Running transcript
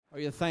Are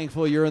you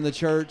thankful you're in the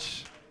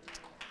church?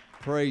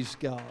 Praise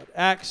God.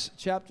 Acts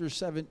chapter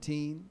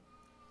 17.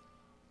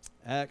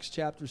 Acts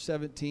chapter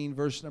 17,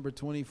 verse number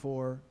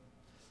 24.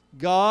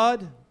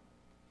 God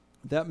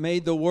that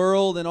made the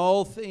world and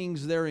all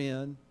things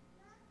therein,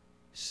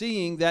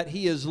 seeing that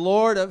he is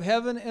Lord of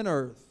heaven and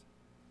earth,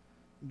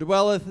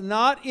 dwelleth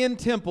not in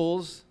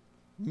temples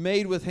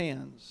made with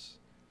hands,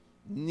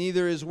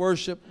 neither is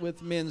worship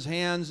with men's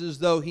hands as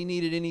though he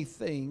needed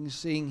anything,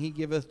 seeing he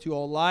giveth to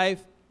all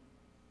life.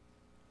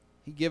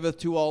 He giveth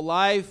to all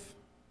life.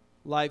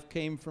 Life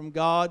came from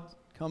God,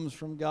 comes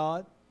from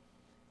God,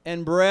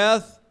 and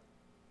breath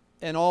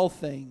and all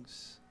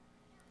things,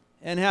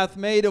 and hath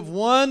made of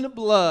one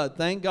blood.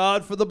 Thank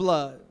God for the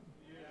blood.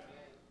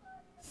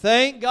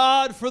 Thank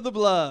God for the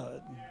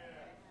blood.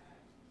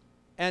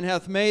 And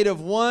hath made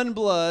of one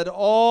blood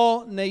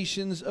all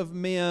nations of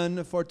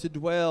men for to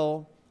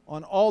dwell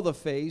on all the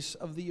face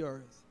of the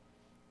earth,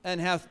 and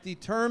hath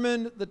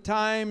determined the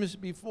times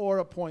before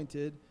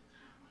appointed,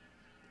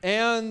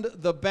 and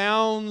the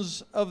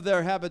bounds of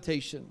their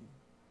habitation.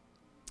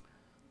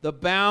 The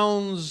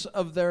bounds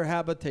of their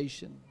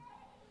habitation.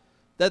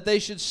 That they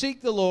should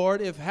seek the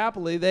Lord, if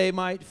happily they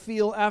might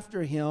feel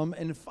after him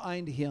and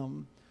find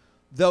him,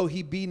 though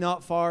he be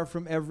not far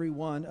from every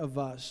one of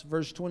us.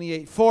 Verse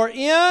 28, for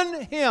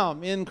in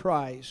him, in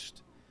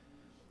Christ,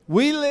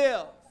 we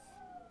live.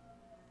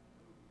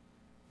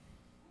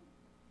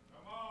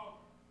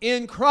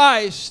 In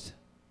Christ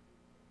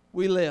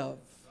we live.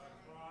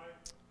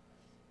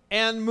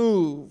 And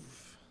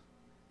move,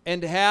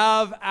 and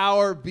have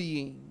our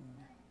being,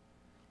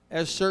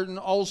 as certain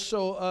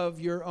also of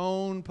your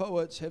own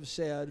poets have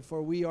said,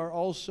 for we are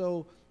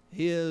also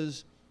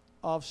his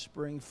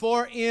offspring.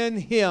 For in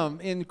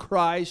him, in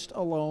Christ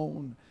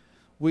alone,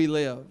 we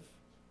live.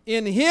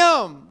 In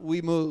him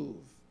we move,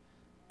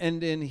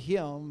 and in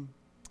him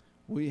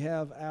we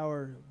have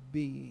our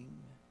being.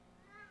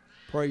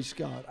 Praise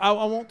God. I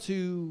want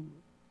to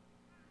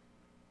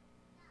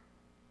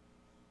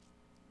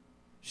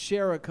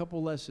share a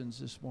couple lessons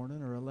this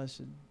morning, or a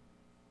lesson.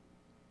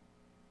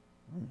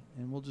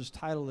 And we'll just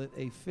title it,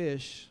 A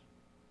Fish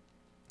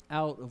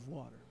Out of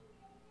Water.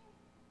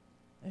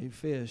 A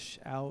fish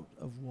out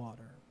of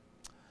water.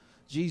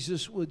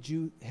 Jesus, would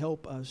you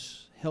help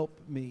us, help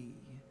me?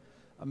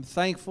 I'm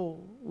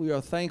thankful, we are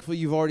thankful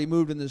you've already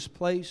moved in this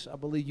place. I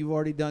believe you've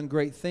already done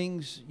great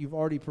things. You've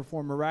already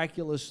performed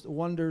miraculous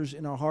wonders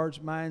in our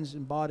hearts, minds,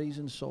 and bodies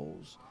and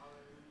souls.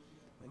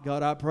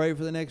 God, I pray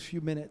for the next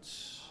few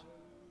minutes,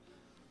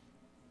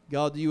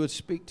 God, that you would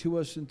speak to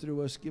us and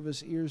through us. Give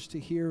us ears to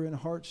hear and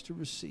hearts to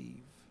receive.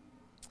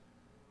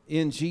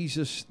 In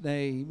Jesus'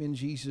 name, in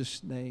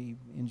Jesus' name,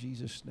 in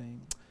Jesus'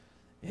 name.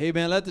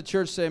 Amen. Let the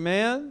church say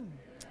amen.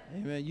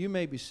 Amen. You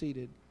may be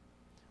seated.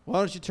 Why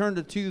don't you turn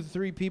to 2,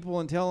 3 people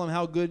and tell them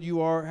how good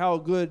you are, how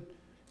good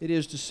it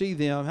is to see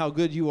them, how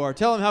good you are.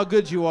 Tell them how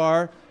good you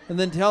are, and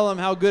then tell them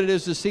how good it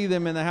is to see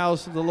them in the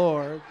house of the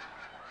Lord.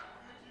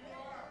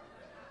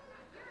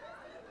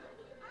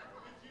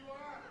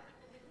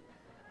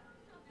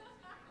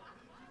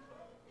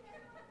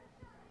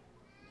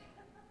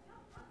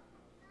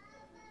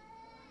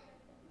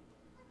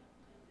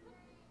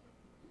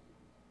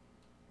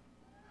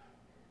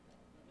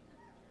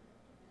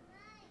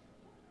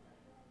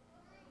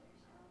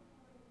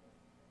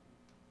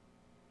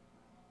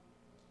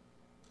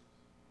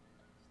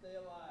 Stay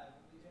alive.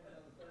 At least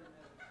another 30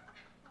 minutes.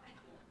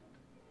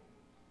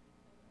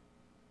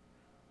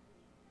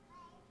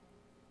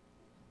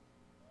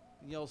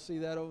 Can y'all see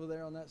that over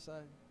there on that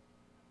side?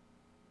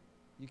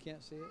 You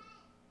can't see it?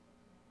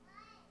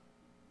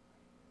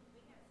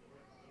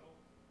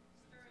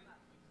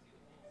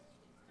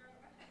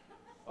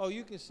 Oh,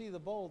 you can see the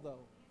bowl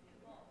though.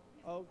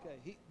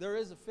 Okay. There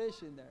is a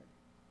fish in there.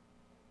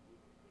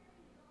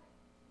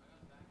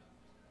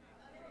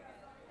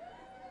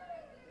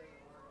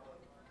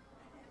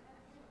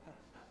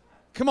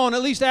 Come on,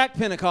 at least act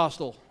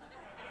Pentecostal.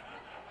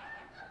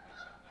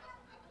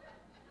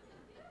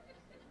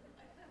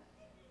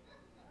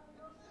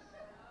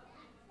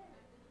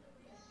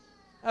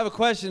 I have a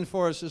question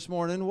for us this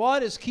morning.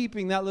 What is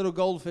keeping that little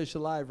goldfish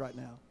alive right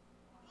now?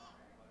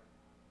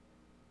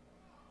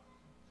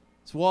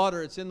 It's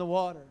water. It's in the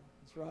water.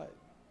 That's right.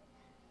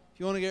 If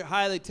you want to get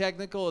highly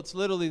technical, it's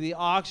literally the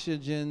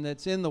oxygen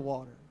that's in the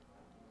water.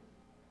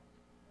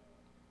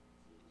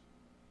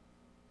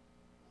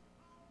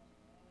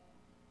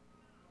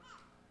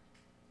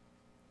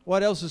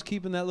 What else is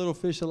keeping that little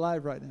fish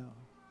alive right now?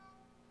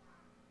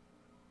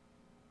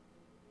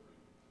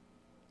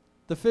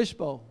 The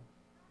fishbowl.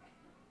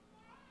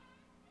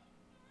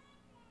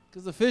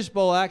 Because the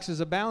fishbowl acts as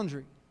a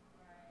boundary.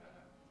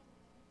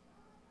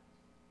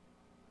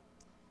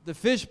 The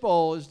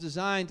fishbowl is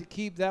designed to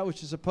keep that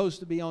which is supposed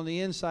to be on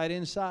the inside,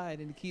 inside,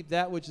 and to keep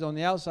that which is on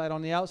the outside,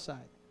 on the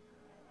outside.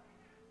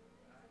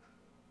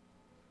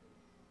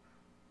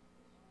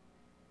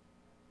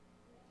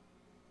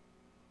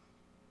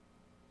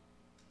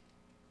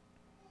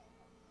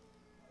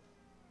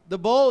 The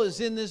bowl is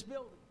in this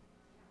building,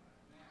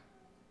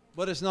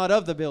 but it's not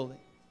of the building.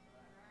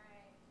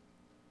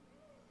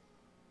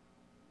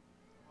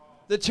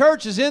 The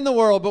church is in the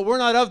world, but we're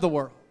not of the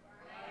world.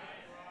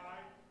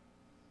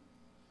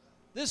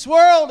 This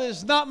world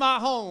is not my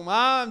home.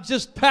 I'm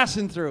just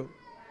passing through.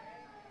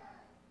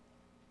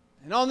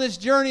 And on this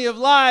journey of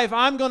life,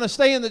 I'm going to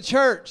stay in the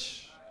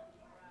church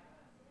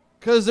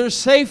because there's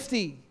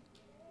safety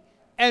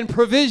and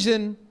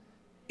provision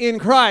in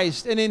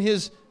Christ and in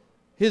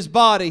His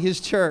body, His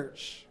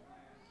church.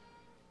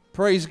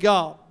 Praise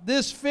God.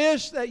 This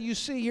fish that you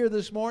see here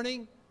this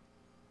morning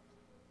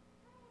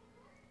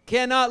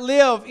cannot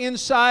live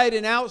inside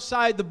and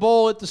outside the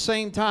bowl at the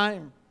same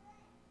time.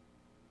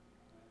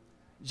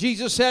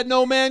 Jesus said,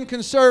 no man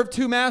can serve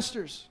two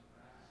masters.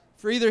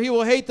 For either he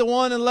will hate the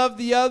one and love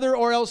the other,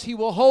 or else he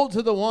will hold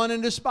to the one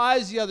and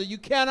despise the other. You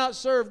cannot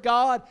serve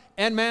God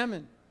and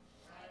mammon.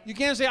 You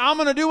can't say, I'm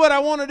going to do what I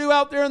want to do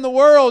out there in the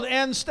world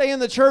and stay in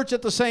the church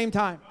at the same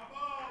time.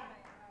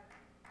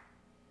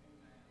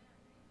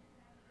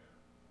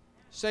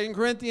 2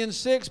 Corinthians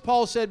 6,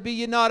 Paul said, be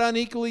ye not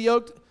unequally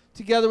yoked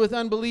together with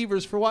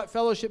unbelievers. For what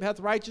fellowship hath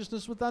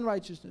righteousness with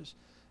unrighteousness?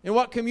 And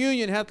what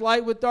communion hath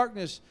light with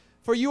darkness?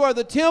 For you are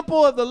the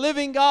temple of the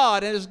living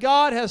God, and as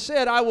God has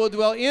said, I will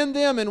dwell in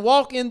them and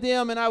walk in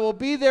them, and I will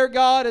be their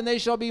God, and they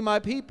shall be my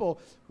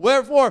people.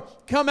 Wherefore,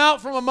 come out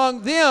from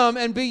among them,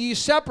 and be ye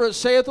separate,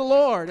 saith the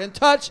Lord, and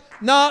touch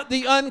not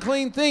the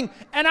unclean thing,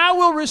 and I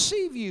will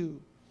receive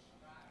you.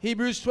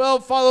 Hebrews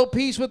 12, follow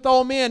peace with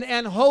all men,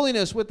 and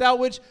holiness, without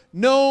which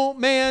no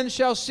man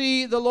shall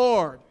see the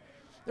Lord.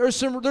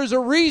 There's a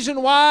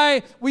reason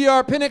why we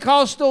are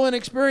Pentecostal in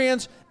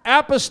experience,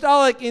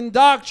 apostolic in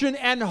doctrine,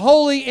 and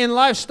holy in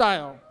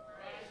lifestyle.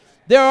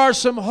 There are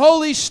some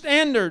holy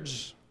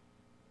standards.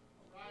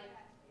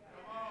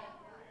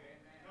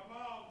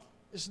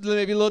 This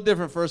may be a little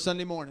different for a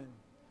Sunday morning.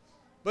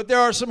 But there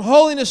are some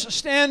holiness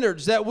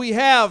standards that we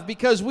have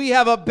because we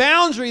have a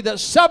boundary that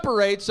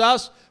separates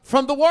us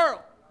from the world.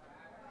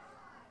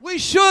 We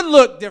should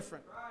look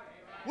different.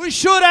 We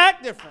should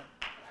act different.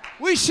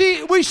 We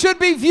should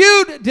be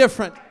viewed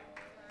different.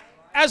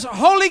 As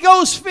Holy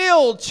Ghost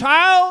filled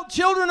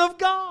children of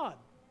God.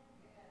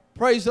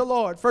 Praise the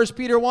Lord. 1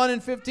 Peter 1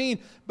 and 15.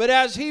 But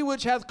as he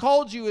which hath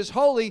called you is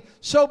holy,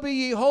 so be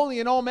ye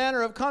holy in all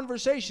manner of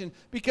conversation,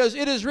 because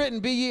it is written,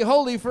 be ye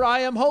holy, for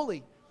I am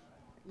holy.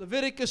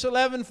 Leviticus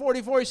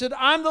 11:44, he said,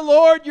 I'm the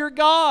Lord your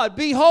God,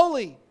 be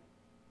holy. He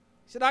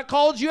said, I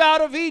called you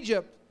out of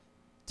Egypt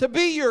to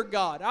be your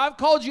God. I've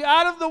called you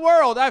out of the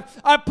world.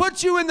 I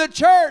put you in the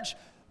church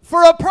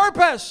for a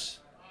purpose.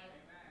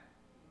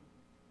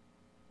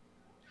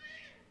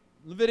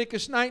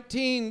 Leviticus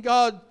 19,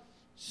 God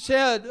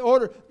said,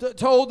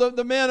 told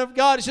the men of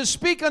God, he says,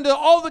 speak unto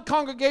all the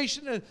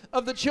congregation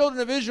of the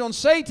children of Israel, and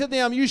say to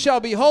them, you shall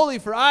be holy,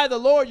 for I, the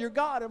Lord your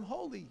God, am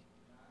holy.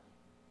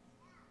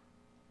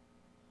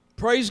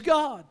 Praise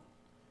God.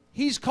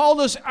 He's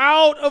called us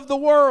out of the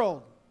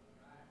world.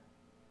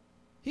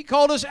 He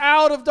called us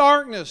out of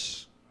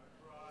darkness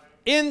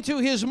into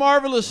His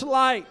marvelous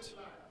light.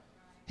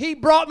 He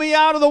brought me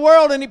out of the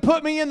world and He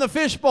put me in the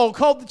fishbowl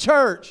called the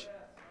church.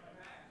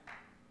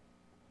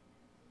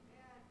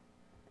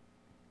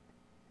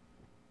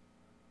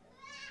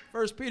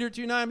 1 Peter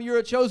 2:9, you're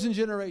a chosen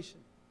generation,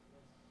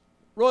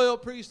 royal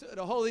priesthood,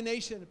 a holy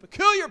nation, a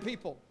peculiar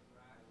people,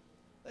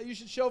 that you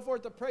should show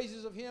forth the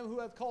praises of Him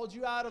who hath called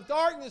you out of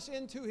darkness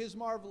into His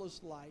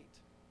marvelous light.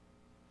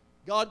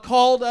 God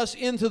called us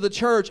into the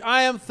church.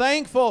 I am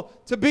thankful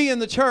to be in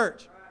the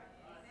church.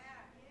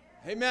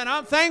 Amen.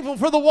 I'm thankful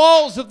for the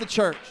walls of the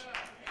church.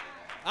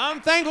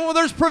 I'm thankful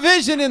there's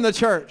provision in the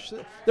church.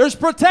 There's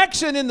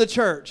protection in the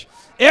church.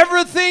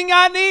 Everything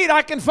I need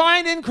I can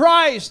find in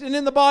Christ and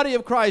in the body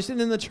of Christ and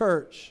in the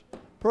church.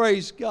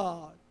 Praise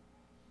God.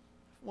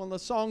 One of the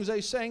songs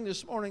they sang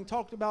this morning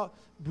talked about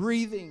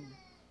breathing.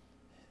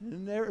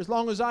 And there, as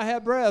long as I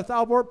have breath,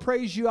 I'll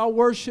praise you, I'll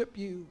worship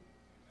you.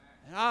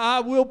 And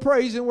I will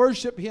praise and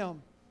worship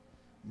Him.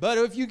 But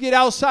if you get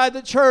outside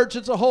the church,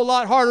 it's a whole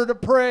lot harder to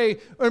pray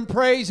and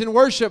praise and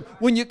worship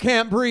when you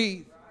can't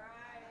breathe.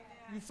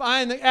 You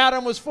find that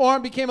Adam was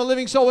formed, became a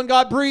living soul, and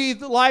God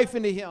breathed life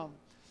into him.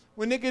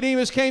 When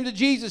Nicodemus came to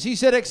Jesus, he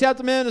said, except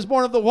a man is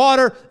born of the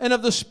water and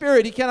of the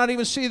Spirit, he cannot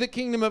even see the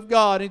kingdom of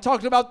God. And he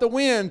talked about the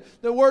wind,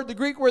 the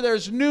Greek word there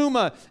is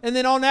pneuma. And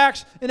then in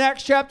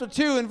Acts chapter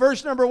 2, in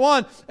verse number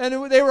 1,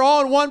 and they were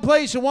all in one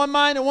place, in one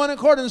mind, and one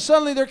accord, and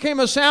suddenly there came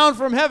a sound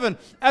from heaven,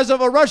 as of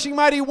a rushing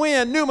mighty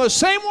wind, pneuma,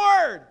 same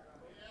word.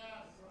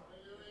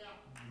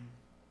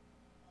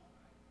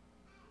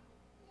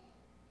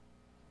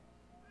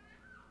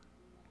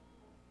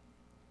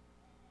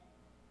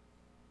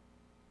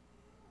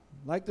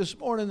 Like this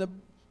morning, the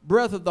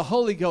breath of the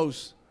Holy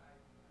Ghost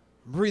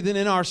breathing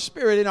in our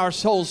spirit, in our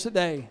souls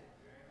today.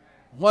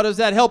 What does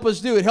that help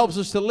us do? It helps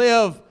us to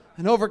live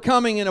an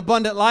overcoming and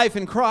abundant life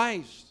in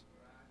Christ.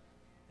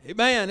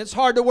 Amen. It's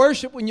hard to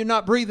worship when you're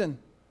not breathing.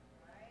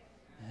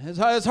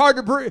 It's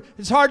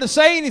hard to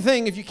say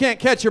anything if you can't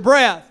catch your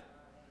breath.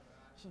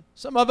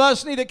 Some of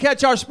us need to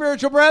catch our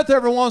spiritual breath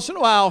every once in a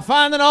while.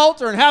 Find an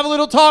altar and have a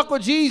little talk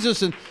with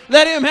Jesus and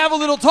let Him have a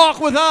little talk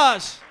with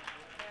us.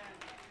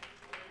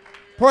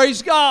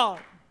 Praise God.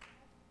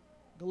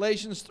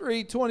 Galatians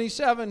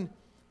 3:27,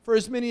 for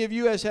as many of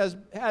you as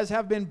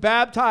have been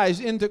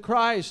baptized into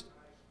Christ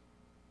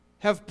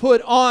have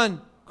put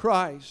on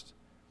Christ.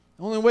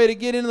 The only way to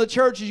get into the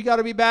church is you got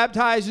to be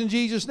baptized in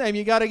Jesus' name.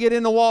 You got to get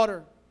in the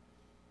water.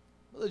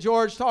 Brother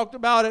George talked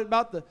about it,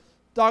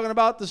 talking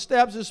about the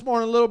steps this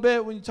morning a little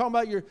bit when you're talking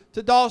about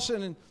to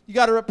Dawson, and you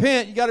got to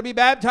repent. You got to be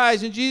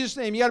baptized in Jesus'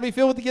 name. You got to be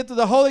filled with the gift of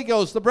the Holy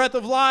Ghost, the breath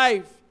of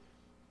life,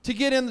 to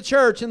get in the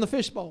church, in the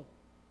fishbowl.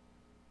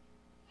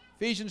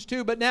 Ephesians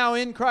 2, but now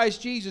in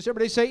Christ Jesus.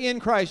 Everybody say, in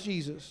Christ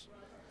Jesus.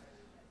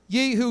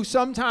 Ye who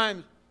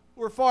sometimes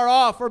were far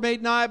off were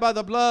made nigh by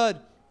the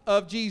blood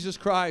of Jesus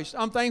Christ.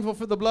 I'm thankful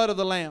for the blood of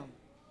the Lamb.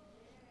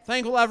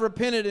 Thankful I've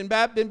repented and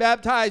been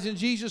baptized in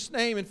Jesus'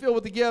 name and filled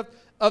with the gift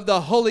of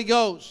the Holy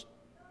Ghost.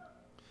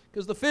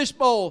 Because the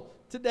fishbowl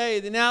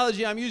today, the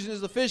analogy I'm using is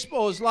the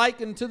fishbowl is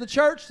likened to the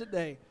church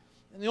today.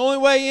 And the only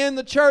way in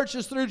the church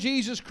is through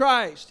Jesus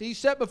Christ. He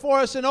set before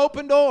us an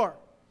open door.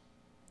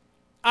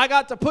 I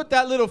got to put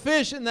that little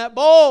fish in that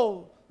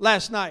bowl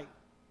last night.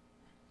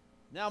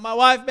 Now my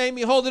wife made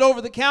me hold it over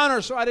the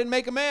counter so I didn't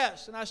make a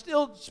mess. And I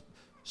still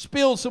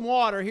spilled some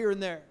water here and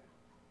there.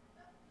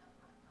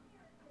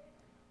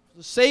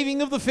 The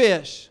saving of the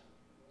fish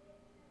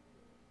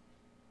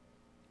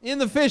in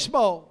the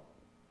fishbowl,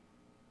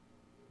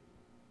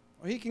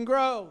 where he can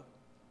grow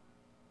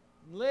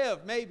and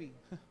live, maybe.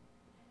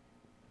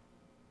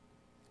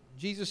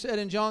 Jesus said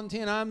in John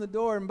 10, I am the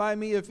door, and by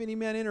me if any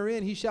man enter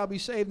in, he shall be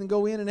saved and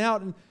go in and out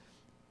and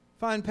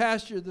find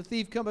pasture. The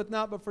thief cometh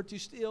not but for to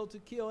steal, to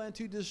kill, and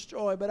to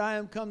destroy. But I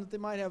am come that they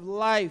might have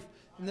life,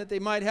 and that they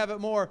might have it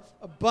more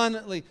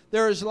abundantly.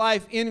 There is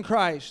life in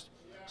Christ.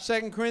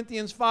 2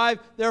 Corinthians 5,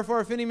 therefore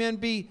if any man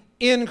be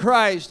in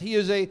Christ, he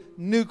is a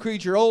new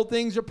creature. Old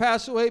things are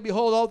passed away.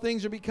 Behold, all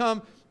things are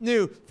become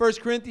new. 1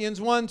 Corinthians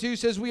 1:2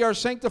 says, we are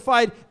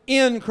sanctified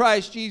in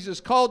Christ Jesus,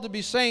 called to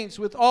be saints,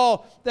 with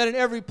all that in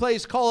every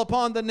place call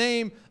upon the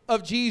name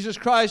of Jesus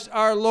Christ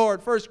our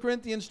Lord. 1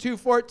 Corinthians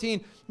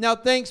 2:14, now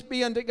thanks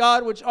be unto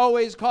God, which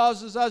always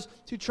causes us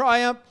to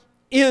triumph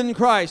in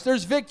Christ.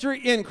 There's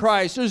victory in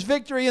Christ. There's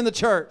victory in the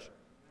church.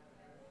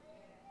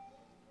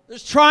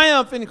 There's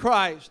triumph in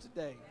Christ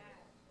today.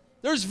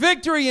 There's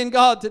victory in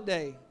God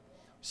today.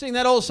 Sing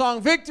that old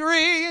song,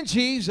 victory in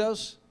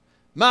Jesus,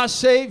 my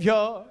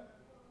Savior.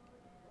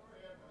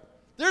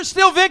 There's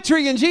still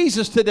victory in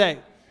Jesus today.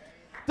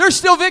 There's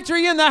still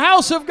victory in the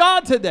house of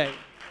God today.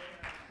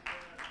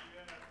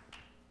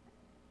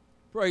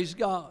 Praise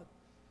God.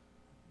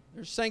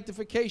 There's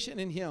sanctification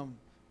in Him.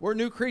 We're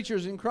new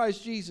creatures in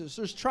Christ Jesus.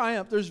 There's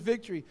triumph. There's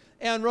victory.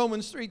 And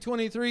Romans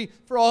 3:23,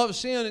 for all have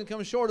sinned and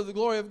come short of the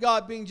glory of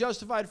God, being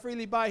justified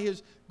freely by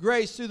His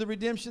grace through the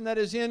redemption that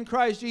is in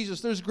Christ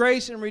Jesus. There's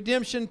grace and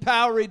redemption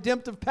power,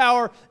 redemptive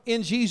power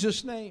in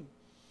Jesus' name.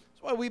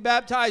 That's why we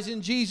baptize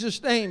in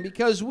Jesus' name,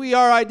 because we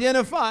are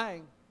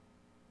identifying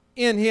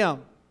in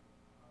Him.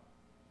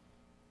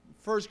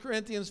 1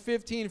 Corinthians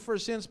 15, for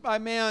since by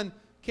man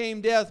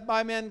came death,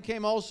 by men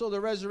came also the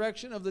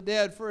resurrection of the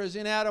dead. For as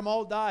in Adam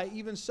all die,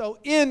 even so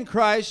in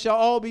Christ shall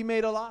all be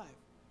made alive.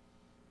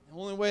 The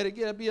only way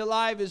to be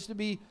alive is to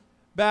be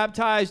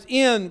baptized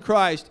in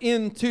Christ,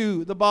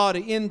 into the body,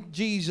 in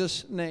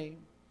Jesus' name.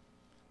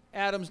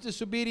 Adam's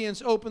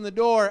disobedience opened the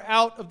door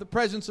out of the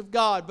presence of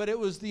God, but it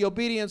was the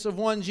obedience of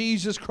one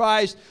Jesus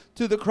Christ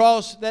to the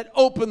cross that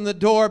opened the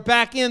door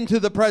back into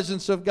the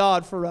presence of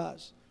God for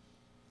us.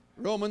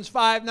 Romans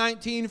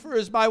 5:19, for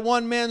as by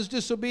one man's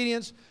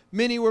disobedience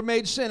many were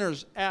made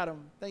sinners.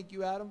 Adam. Thank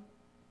you, Adam.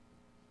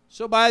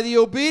 So by the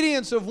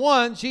obedience of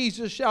one,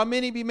 Jesus, shall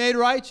many be made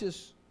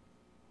righteous.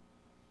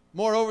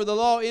 Moreover, the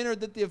law entered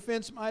that the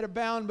offense might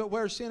abound, but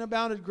where sin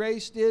abounded,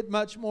 grace did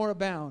much more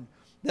abound.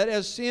 That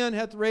as sin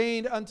hath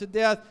reigned unto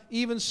death,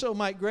 even so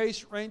might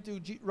grace reign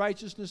through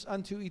righteousness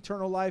unto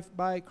eternal life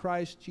by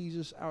Christ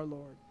Jesus our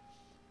Lord.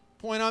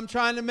 The point I'm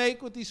trying to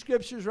make with these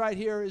scriptures right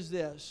here is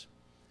this.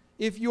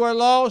 If you are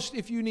lost,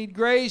 if you need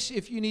grace,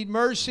 if you need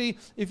mercy,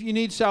 if you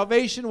need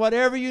salvation,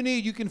 whatever you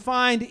need, you can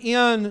find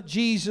in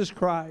Jesus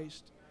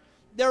Christ.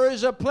 There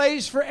is a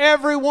place for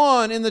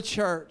everyone in the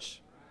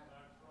church.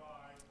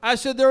 I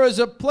said there is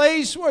a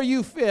place where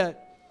you fit.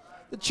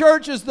 The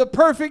church is the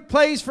perfect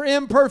place for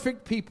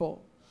imperfect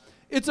people.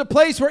 It's a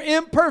place where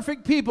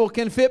imperfect people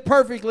can fit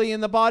perfectly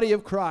in the body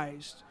of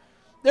Christ.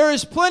 There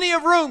is plenty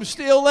of room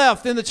still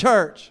left in the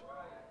church.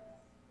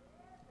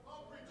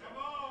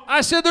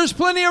 I said there's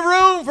plenty of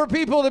room for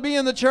people to be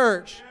in the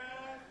church.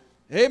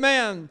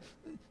 Amen.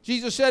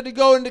 Jesus said to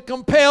go and to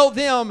compel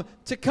them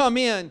to come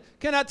in.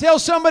 Can I tell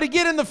somebody,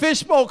 get in the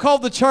fishbowl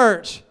called the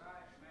church?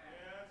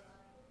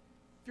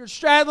 If you're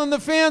straddling the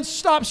fence,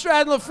 stop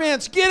straddling the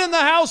fence. Get in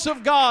the house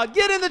of God.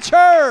 Get in the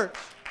church.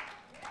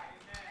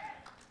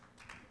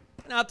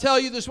 And I'll tell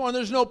you this morning,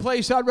 there's no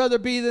place I'd rather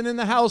be than in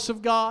the house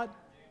of God.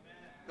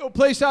 No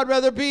place I'd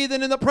rather be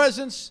than in the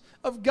presence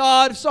of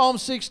God. Psalm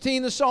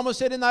 16, the psalmist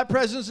said, in thy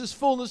presence is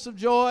fullness of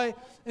joy,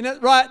 and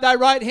at thy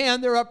right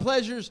hand there are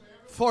pleasures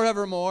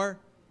forevermore.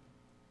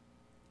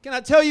 Can I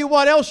tell you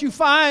what else you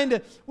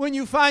find when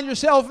you find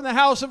yourself in the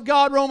house of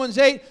God? Romans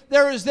 8,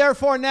 there is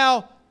therefore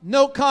now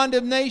No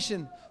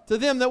condemnation to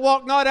them that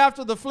walk not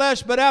after the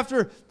flesh, but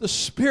after the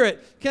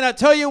Spirit. Can I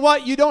tell you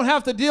what you don't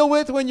have to deal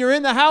with when you're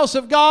in the house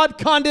of God?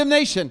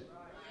 Condemnation.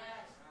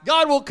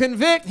 God will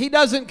convict. He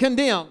doesn't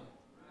condemn.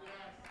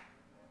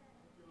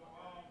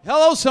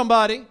 Hello,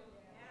 somebody.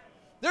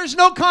 There's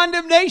no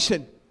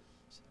condemnation.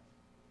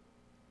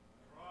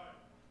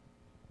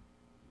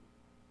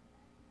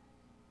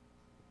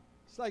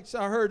 It's like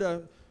I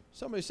heard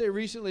somebody say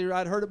recently, or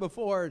I'd heard it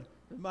before, it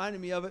reminded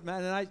me of it,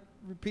 man, and I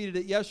repeated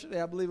it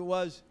yesterday, I believe it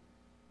was.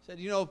 Said,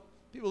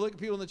 people look at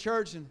people in the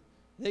church and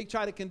they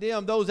try to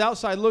condemn those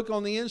outside, look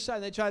on the inside,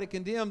 and they try to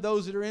condemn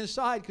those that are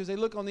inside because they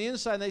look on the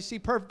inside and they see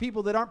perfect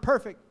people that aren't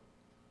perfect.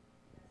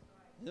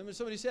 And then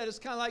somebody said it's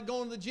kind of like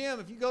going to the gym.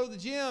 If you go to the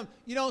gym,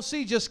 you don't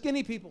see just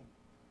skinny people.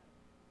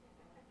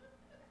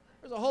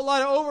 There's a whole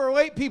lot of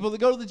overweight people that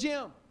go to the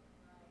gym.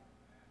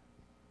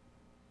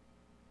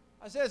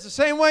 I said it's the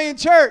same way in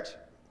church.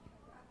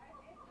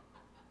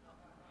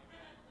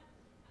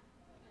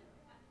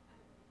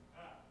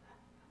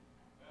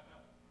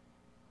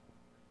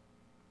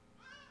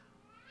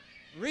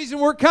 The reason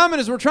we're coming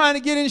is we're trying to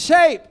get in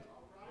shape.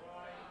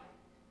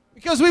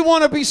 Because we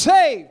want to be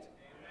saved.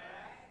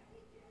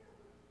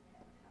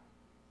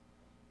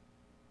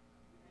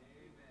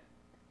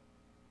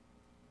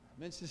 I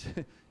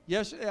mentioned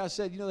yesterday, I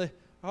said,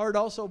 I heard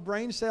also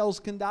brain cells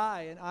can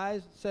die, and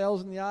eye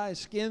cells in the eyes,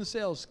 skin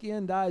cells,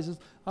 skin dies. I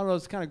don't know,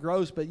 it's kind of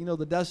gross, but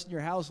the dust in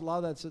your house, a lot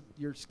of that's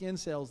your skin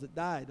cells that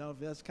die. No,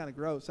 that's kind of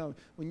gross. So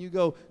when you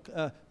go,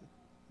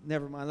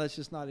 never mind, let's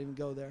just not even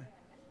go there.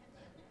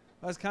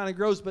 That's kind of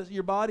gross, but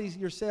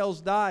your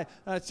cells die.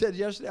 And I said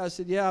yesterday,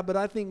 yeah, but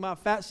I think my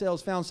fat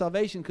cells found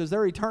salvation because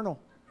they're eternal.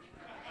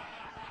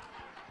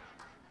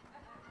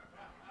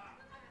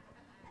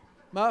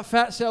 My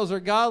fat cells are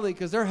godly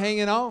because they're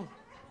hanging on.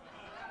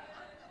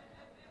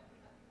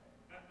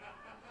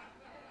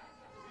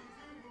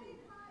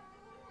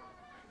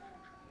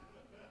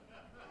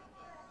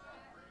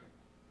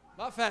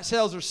 My fat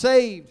cells are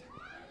saved.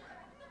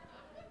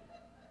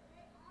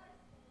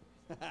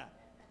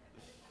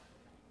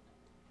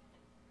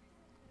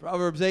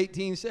 Proverbs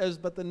 18 says,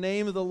 but the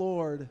name of the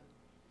Lord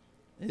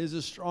is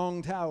a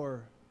strong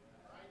tower.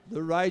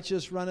 The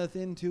righteous runneth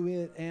into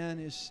it and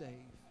is saved.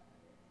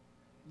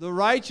 The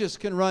righteous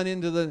can run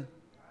into the...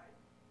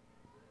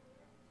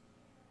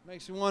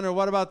 Makes you wonder,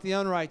 what about the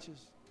unrighteous?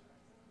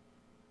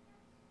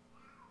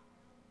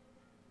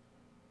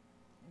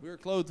 We're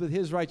clothed with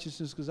His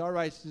righteousness because our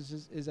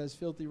righteousness is as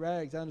filthy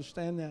rags. I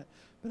understand that.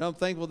 But I'm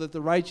thankful that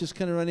the righteous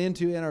can run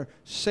into and are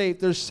safe.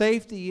 There's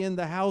safety in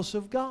the house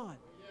of God.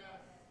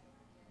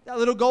 That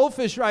little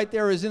goldfish right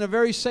there is in a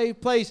very safe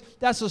place.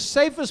 That's the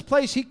safest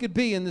place he could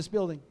be in this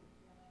building.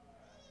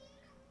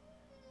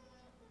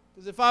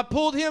 Because if I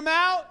pulled him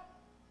out,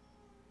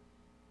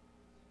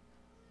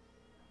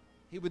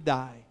 he would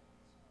die.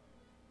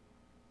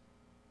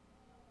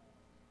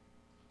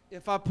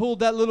 If I pulled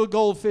that little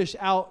goldfish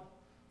out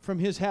from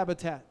his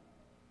habitat,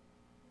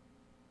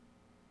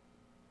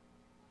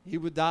 he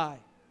would die.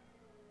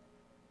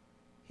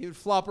 He would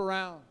flop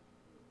around.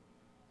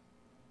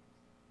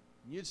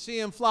 You'd see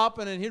him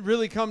flopping and he'd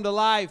really come to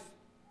life.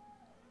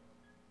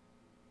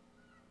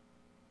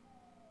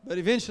 But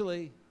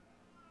eventually,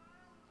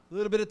 a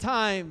little bit of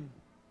time,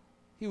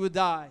 he would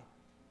die.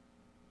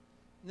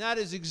 And that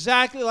is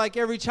exactly like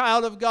every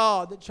child of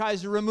God that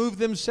tries to remove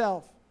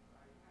themselves.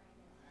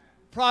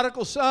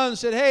 Prodigal son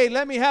said, hey,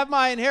 let me have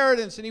my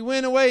inheritance. And he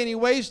went away and he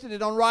wasted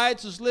it on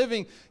riotous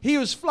living. He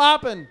was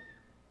flopping.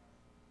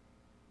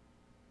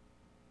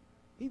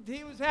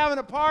 He was having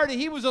a party.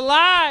 He was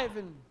alive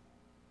and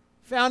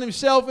found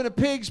himself in a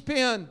pig's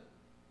pen.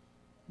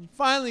 And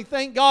finally,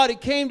 thank God, he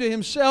came to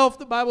himself.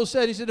 The Bible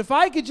said, he said, if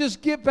I could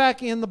just get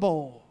back in the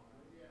bowl.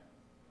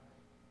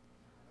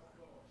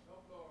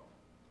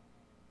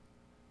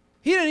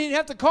 He didn't even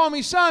have to call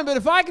me son, but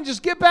if I can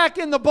just get back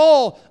in the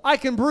bowl, I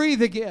can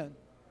breathe again.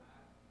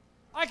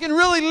 I can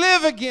really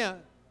live again.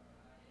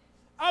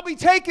 I'll be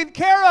taken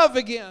care of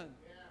again.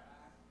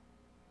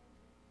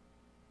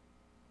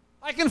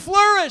 I can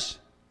flourish.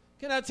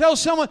 Can I tell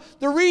someone,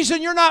 the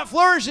reason you're not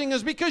flourishing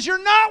is because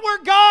you're not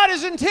where God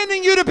is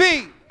intending you to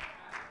be.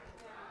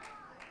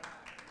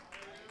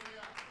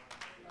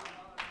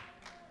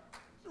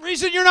 The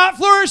reason you're not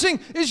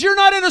flourishing is you're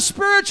not in a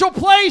spiritual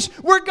place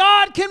where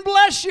God can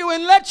bless you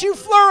and let you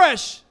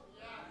flourish.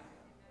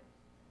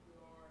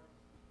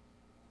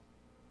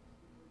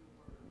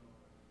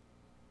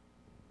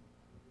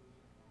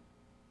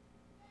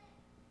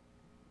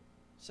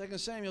 2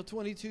 Samuel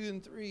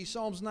 22:3,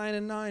 Psalms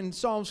 9:9,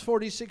 Psalms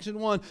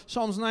 46:1,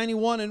 Psalms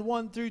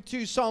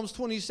 91:1-2, Psalms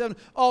 27,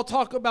 all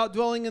talk about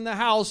dwelling in the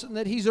house and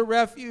that He's a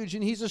refuge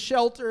and He's a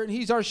shelter and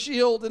He's our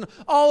shield and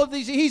all of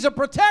these. He's a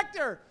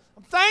protector.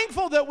 I'm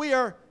thankful that we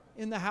are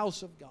in the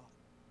house of God.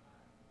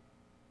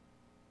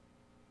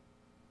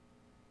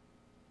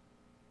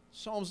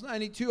 Psalms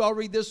 92, I'll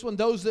read this one.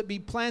 Those that be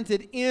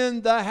planted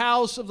in the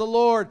house of the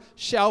Lord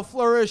shall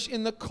flourish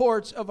in the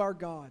courts of our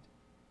God.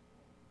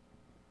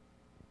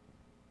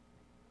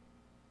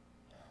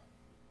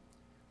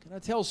 Can I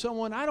tell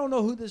someone, I don't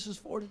know who this is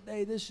for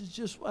today. This is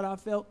just what I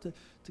felt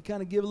to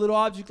kind of give a little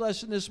object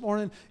lesson this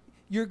morning.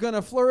 You're going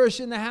to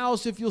flourish in the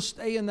house if you'll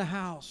stay in the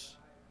house.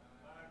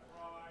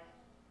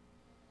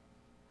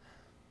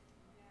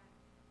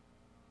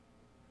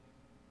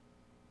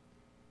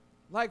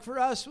 Like for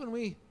us,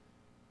 when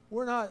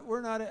we're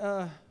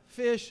not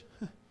fish.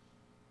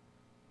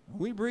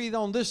 We breathe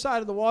on this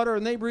side of the water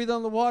and they breathe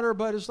on the water,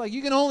 but it's like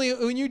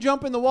when you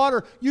jump in the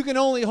water, you can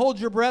only hold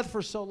your breath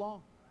for so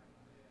long.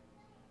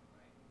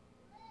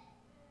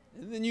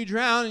 And then you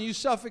drown and you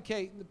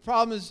suffocate. The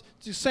problem is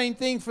it's the same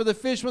thing for the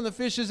fish when the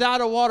fish is out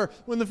of water.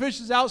 When the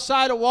fish is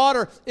outside of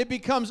water, it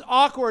becomes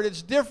awkward.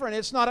 It's different.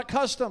 It's not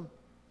accustomed.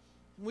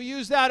 We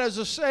use that as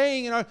a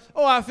saying.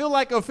 I feel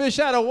like a fish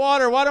out of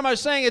water. What am I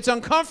saying? It's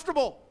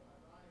uncomfortable.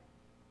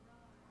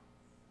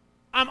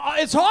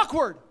 It's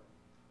awkward.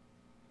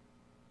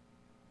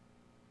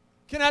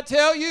 Can I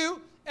tell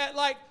you, at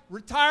like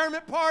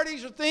retirement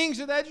parties or things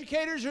with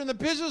educators or in the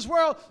business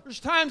world,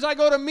 there's times I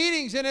go to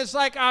meetings and it's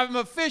like I'm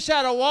a fish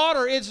out of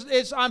water.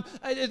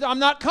 I'm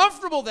not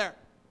comfortable there.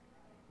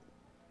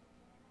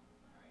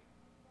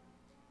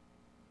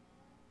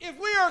 If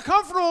we are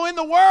comfortable in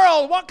the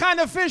world, what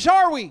kind of fish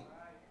are we?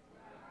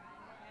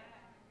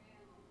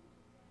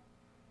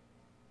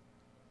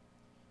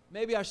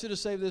 Maybe I should have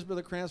saved this,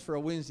 Brother Krantz, for a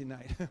Wednesday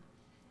night.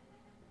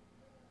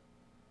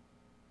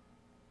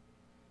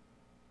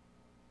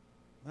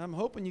 I'm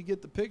hoping you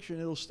get the picture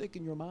and it'll stick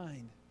in your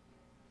mind.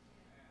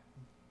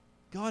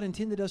 God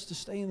intended us to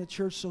stay in the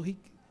church so He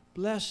could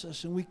bless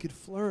us and we could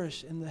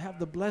flourish and have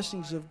the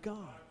blessings of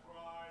God.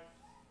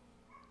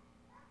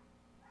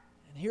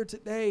 And here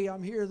today,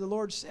 I'm here, the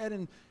Lord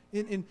said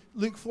in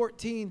Luke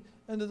 14,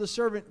 unto the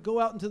servant, go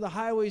out into the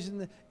highways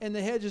and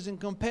the hedges and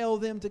compel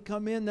them to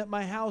come in that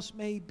my house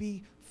may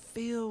be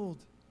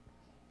filled.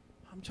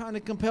 I'm trying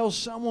to compel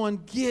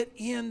someone, get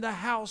in the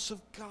house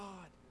of God.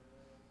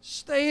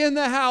 Stay in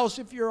the house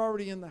if you're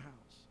already in the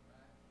house.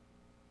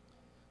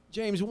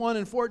 James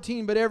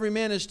 1:14, but every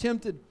man is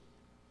tempted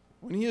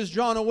when he is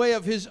drawn away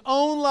of his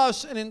own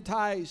lust and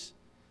enticed.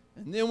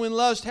 And then when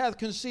lust hath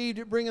conceived,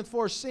 it bringeth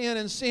forth sin,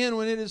 and sin,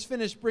 when it is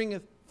finished,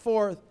 bringeth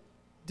forth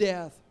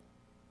death.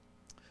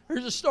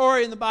 There's a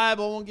story in the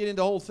Bible, I won't get into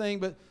the whole thing,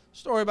 but a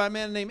story about a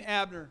man named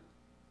Abner.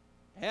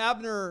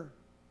 Abner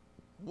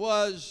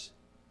was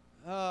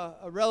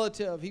a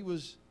relative. He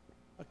was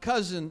a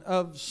cousin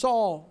of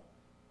Saul.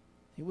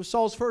 He was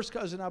Saul's first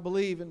cousin, I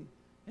believe,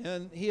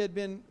 and he had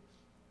been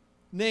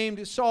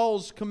named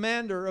Saul's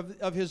commander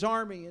of his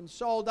army. And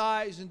Saul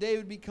dies, and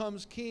David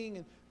becomes king,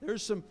 and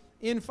there's some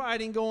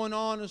infighting going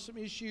on and some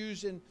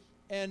issues.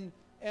 And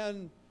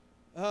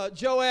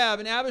Joab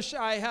and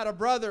Abishai had a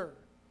brother.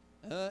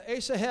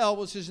 Asahel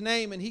was his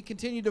name, and he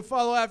continued to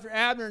follow after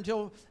Abner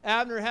until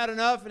Abner had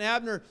enough, and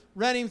Abner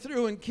ran him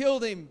through and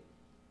killed him.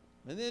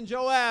 And then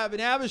Joab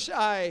and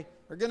Abishai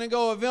are going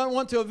to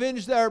want to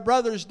avenge their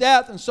brother's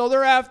death, and so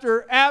they're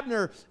after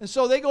Abner. And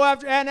so they go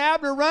after, and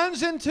Abner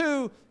runs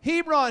into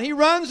Hebron. He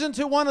runs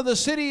into one of the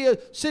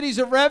cities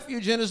of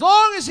refuge, and as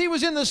long as he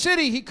was in the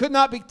city, he could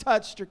not be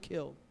touched or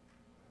killed.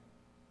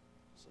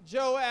 So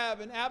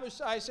Joab and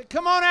Abishai said,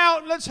 come on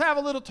out, let's have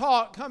a little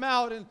talk. Come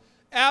out, and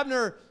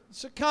Abner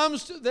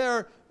succumbs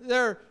to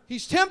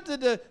he's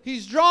tempted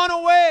he's drawn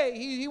away.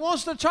 He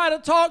wants to try to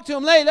talk to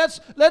him. Hey,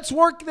 let's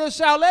work this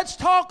out. Let's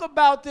talk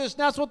about this.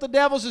 And that's what the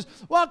devil says.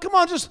 Well, come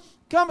on, just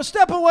come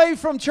step away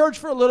from church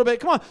for a little bit.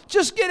 Come on,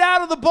 just get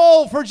out of the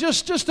bowl for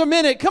just a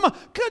minute. Come on,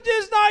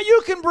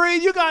 you can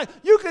breathe.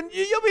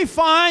 You'll be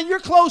fine. You're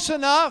close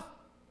enough.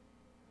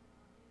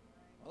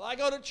 Well, I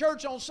go to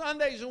church on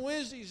Sundays and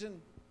Wednesdays,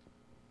 and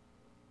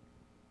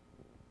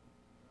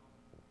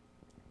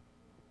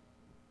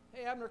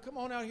hey, Abner, come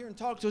on out here and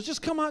talk to us.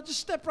 Just come out. Just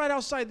step right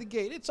outside the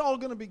gate. It's all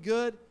going to be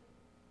good.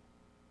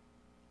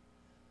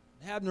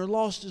 Abner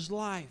lost his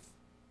life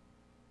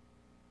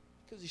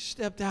because he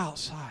stepped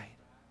outside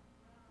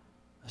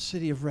a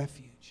city of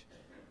refuge.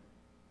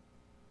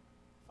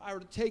 If I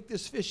were to take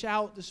this fish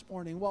out this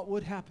morning, what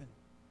would happen?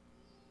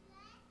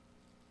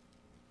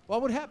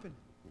 What would happen?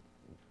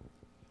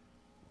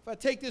 If I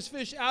take this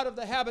fish out of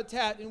the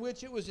habitat in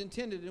which it was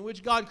intended, in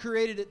which God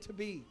created it to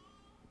be,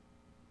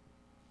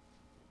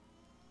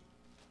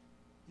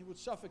 it would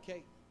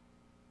suffocate.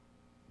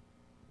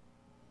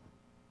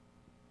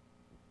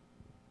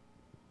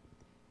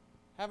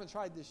 Haven't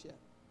tried this yet.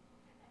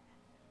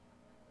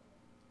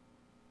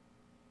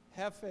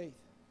 Have faith.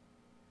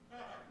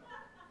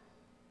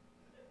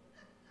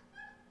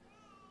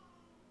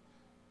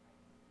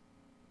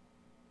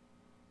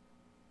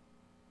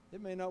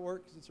 It may not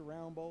work because it's a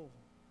round bowl.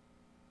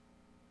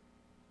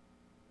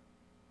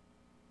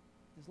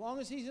 As long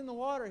as he's in the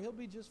water, he'll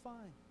be just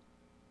fine.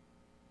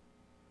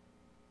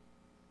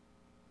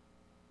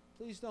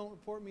 Please don't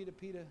report me to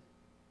PETA.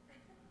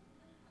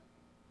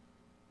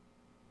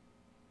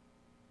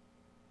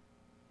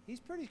 He's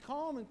pretty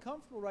calm and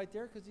comfortable right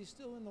there because he's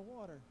still in the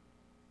water.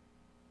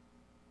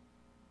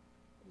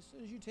 But as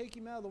soon as you take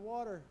him out of the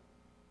water,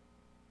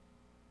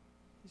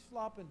 he's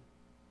flopping.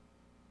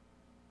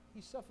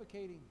 He's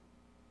suffocating.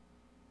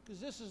 Because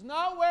this is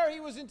not where he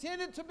was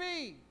intended to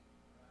be.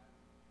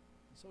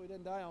 So he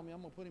doesn't die on me.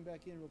 I'm going to put him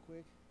back in real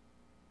quick.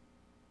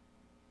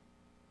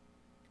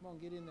 Come on,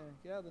 get in there.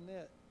 Get out of the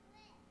net.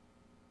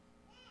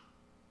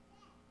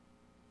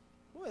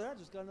 Boy, I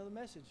just got another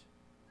message.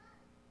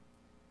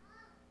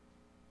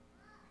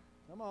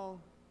 Come on.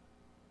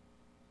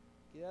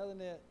 Get out of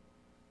the net.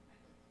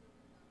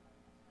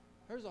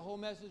 There's a whole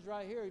message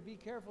right here. Be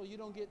careful you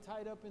don't get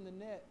tied up in the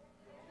net.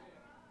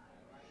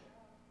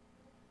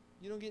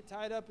 You don't get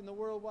tied up in the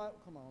worldwide.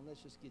 Come on,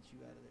 let's just get you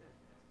out of there.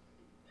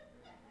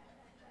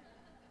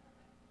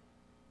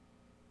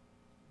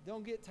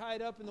 Don't get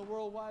tied up in the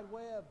World Wide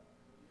Web.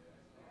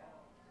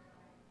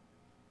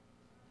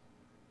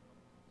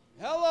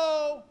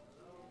 Hello.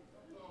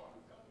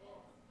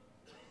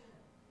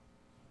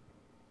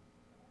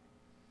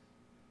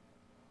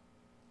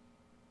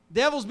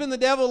 Devil's been the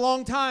devil a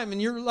long time,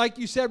 and you're like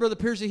you said, Brother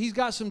Piercy, he's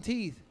got some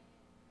teeth.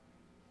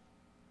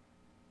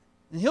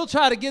 And he'll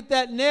try to get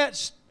that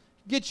net,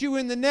 get you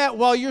in the net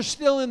while you're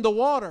still in the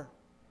water.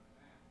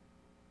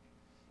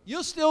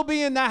 You'll still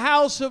be in the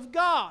house of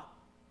God.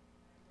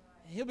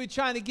 He'll be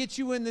trying to get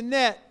you in the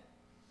net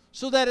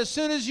so that as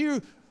soon as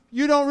you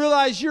don't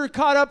realize you're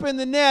caught up in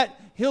the net,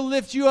 he'll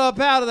lift you up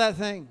out of that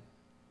thing.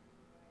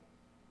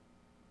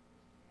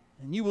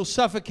 And you will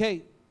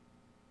suffocate.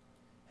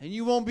 And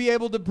you won't be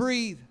able to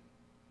breathe.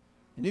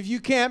 And if you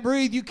can't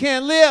breathe, you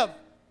can't live.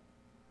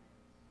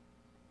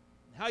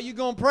 How you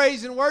going to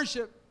praise and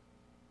worship?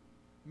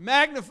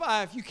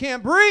 Magnify if you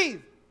can't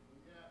breathe.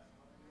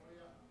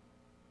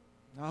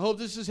 I hope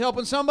this is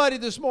helping somebody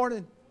this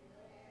morning.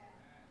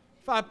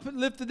 If I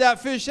lifted that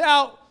fish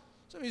out,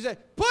 somebody say,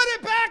 put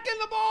it back in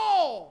the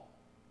bowl.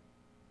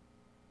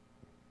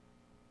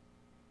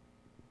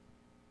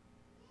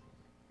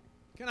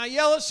 Can I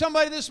yell at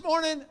somebody this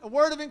morning? A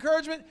word of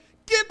encouragement?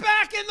 Get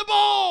back in the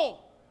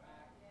bowl.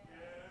 Yes.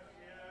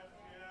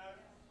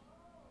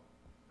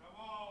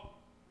 Come on.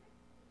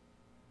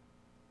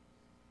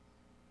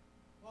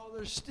 While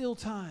there's still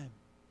time.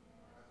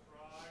 That's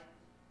right.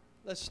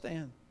 Let's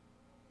stand.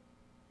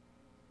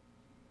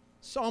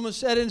 Psalmist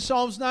said in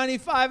Psalms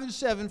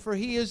 95:7, for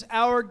he is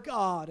our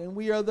God, and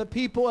we are the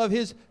people of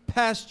his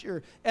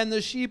pasture and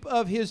the sheep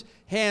of his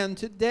hand.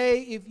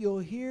 Today, if you'll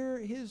hear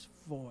his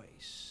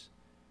voice,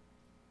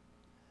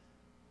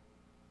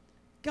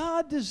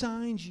 God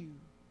designed you.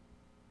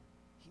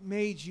 He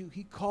made you.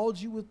 He called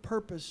you with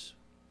purpose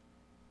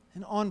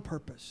and on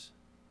purpose.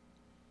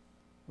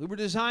 We were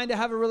designed to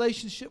have a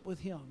relationship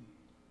with him.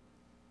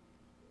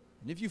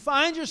 And if you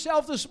find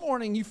yourself this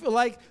morning, you feel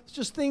like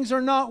just things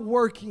are not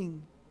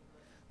working,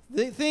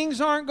 things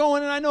aren't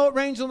going, and I know it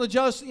rains on the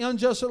just and the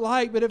unjust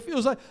alike, but it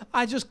feels like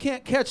I just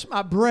can't catch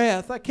my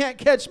breath. I can't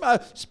catch my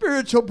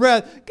spiritual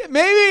breath.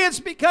 Maybe it's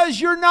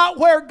because you're not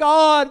where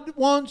God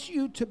wants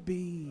you to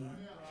be.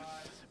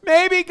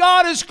 Maybe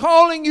God is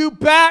calling you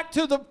back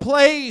to the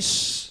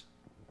place.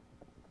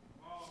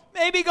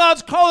 Maybe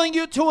God's calling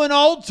you to an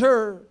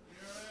altar.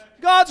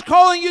 God's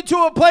calling you to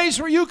a place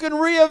where you can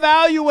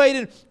reevaluate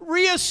and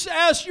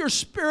reassess your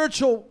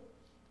spiritual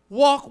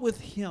walk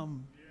with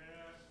him.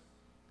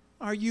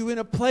 Are you in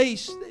a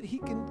place that he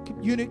can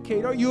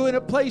communicate? Are you in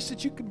a place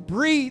that you can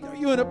breathe? Are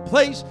you in a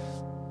place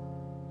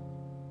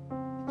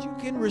that you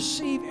can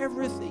receive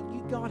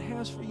everything God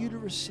has for you to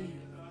receive?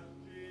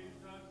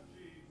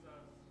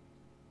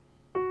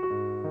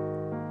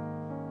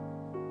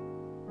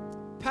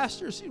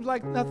 Pastor, it seems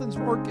like nothing's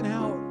working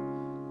out.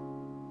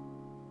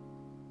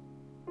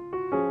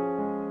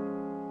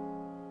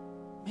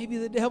 Maybe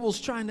the devil's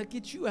trying to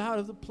get you out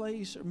of the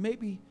place, or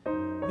maybe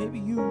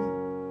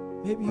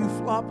you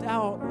flopped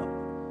out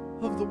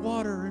of the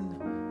water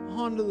and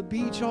onto the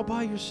beach all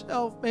by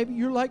yourself. Maybe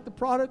you're like the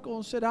prodigal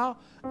and said, I'm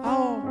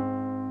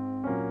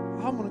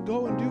going to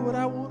go and do what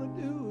I want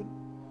to do. And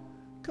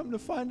come to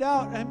find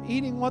out, I'm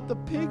eating what the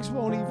pigs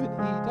won't even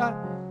eat.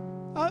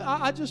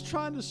 I'm just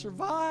trying to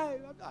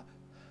survive.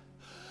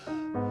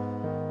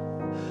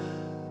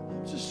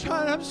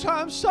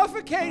 I'm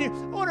suffocating.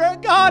 I wonder,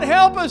 God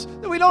help us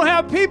that we don't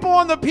have people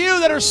on the pew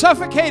that are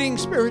suffocating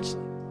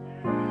spiritually.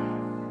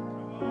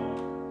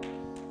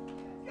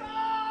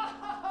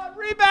 God,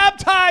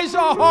 rebaptize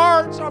our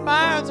hearts, our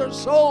minds, our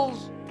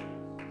souls.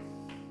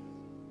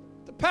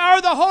 The power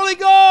of the Holy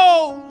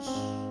Ghost.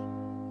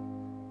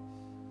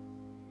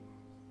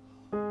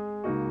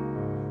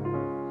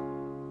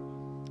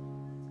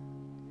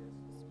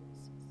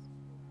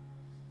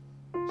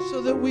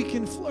 So that we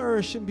can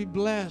flourish and be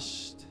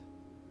blessed.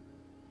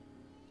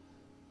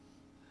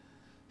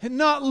 And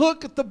not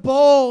look at the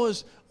bowl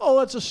as,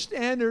 oh, it's a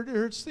standard,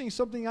 or it's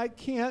something I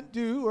can't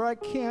do, or I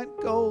can't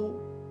go,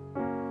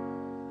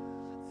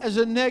 as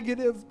a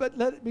negative, but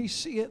let me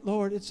see it,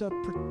 Lord. It's a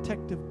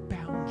protective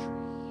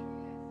boundary.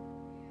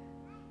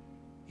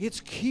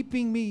 It's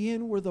keeping me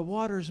in where the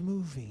water's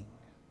moving,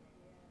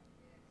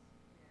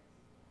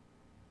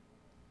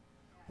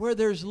 where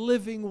there's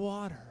living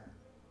water.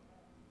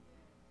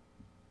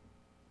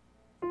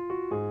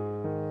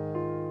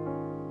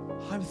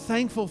 I'm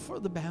thankful for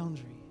the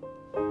boundary.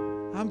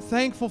 I'm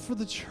thankful for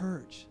the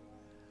church.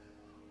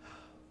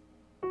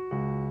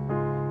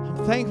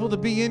 thankful to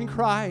be in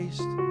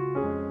Christ.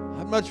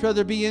 I'd much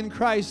rather be in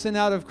Christ than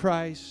out of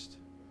Christ.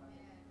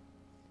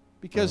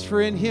 Because for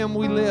in Him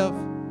we live.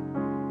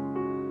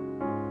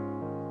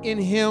 In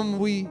Him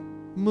we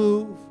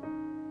move.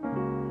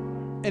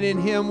 And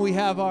in Him we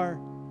have our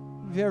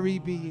very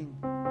being.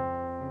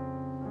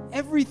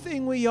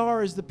 Everything we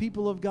are as the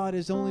people of God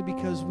is only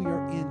because we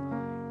are in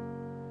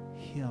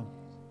Him.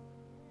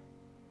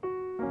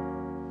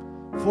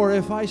 For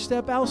if I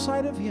step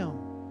outside of Him,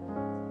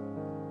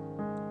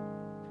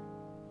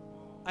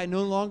 I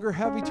no longer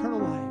have eternal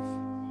life.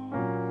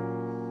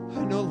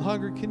 I no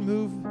longer can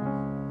move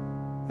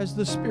as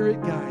the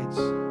Spirit guides.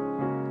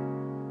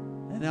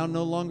 And I'll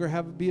no longer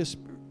be a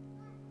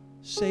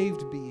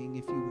saved being,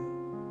 if you will.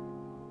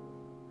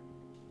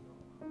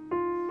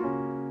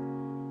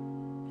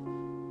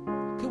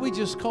 Could we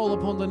just call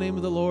upon the name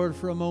of the Lord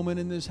for a moment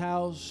in this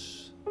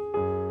house?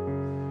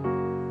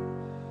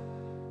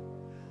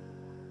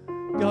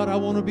 God, I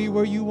want to be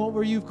where you want,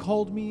 where you've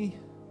called me,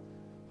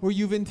 where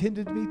you've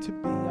intended me to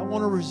be. I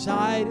want to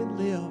reside and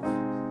live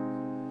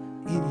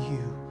in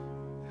you.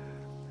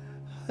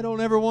 I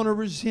don't ever want to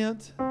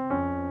resent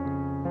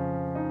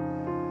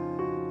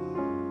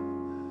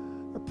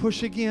or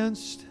push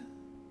against.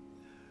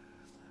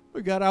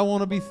 But God, I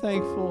want to be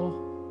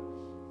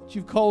thankful that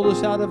you've called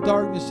us out of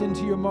darkness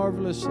into your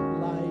marvelous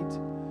light.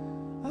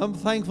 I'm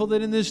thankful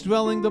that in this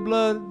dwelling the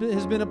blood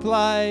has been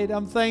applied.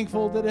 I'm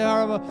thankful that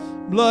our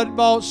blood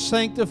bought,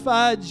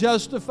 sanctified,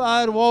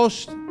 justified,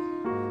 washed,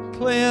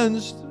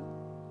 cleansed.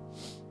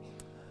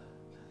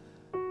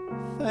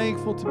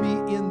 Thankful to be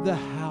in the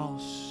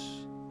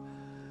house.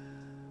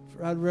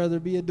 For I'd rather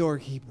be a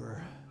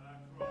doorkeeper.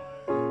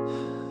 I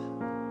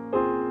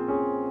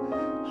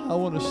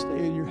want to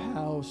stay in your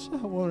house.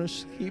 I want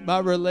to keep my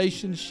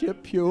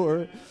relationship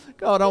pure.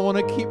 God, I want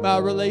to keep my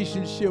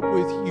relationship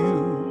with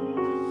you.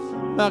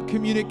 My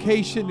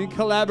communication and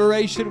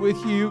collaboration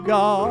with you,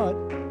 God.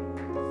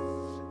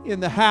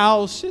 In the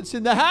house. It's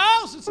in the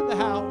house. It's in the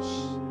house.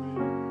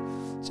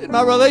 It's in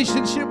my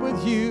relationship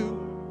with you.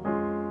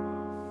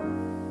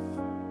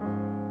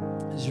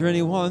 Is there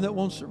anyone that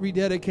wants to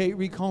rededicate,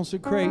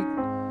 reconsecrate?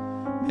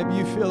 Maybe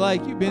you feel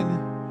like you've been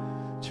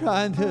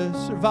trying to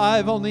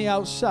survive on the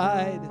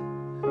outside.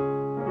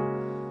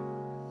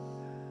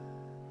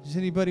 Does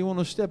anybody want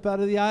to step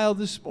out of the aisle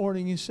this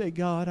morning and say,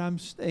 God, I'm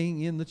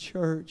staying in the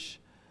church.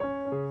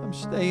 I'm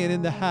staying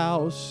in the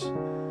house.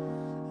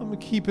 I'm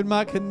keeping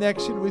my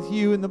connection with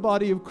you in the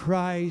body of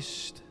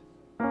Christ.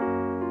 Come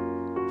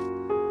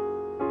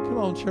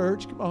on,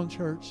 church. Come on,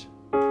 church.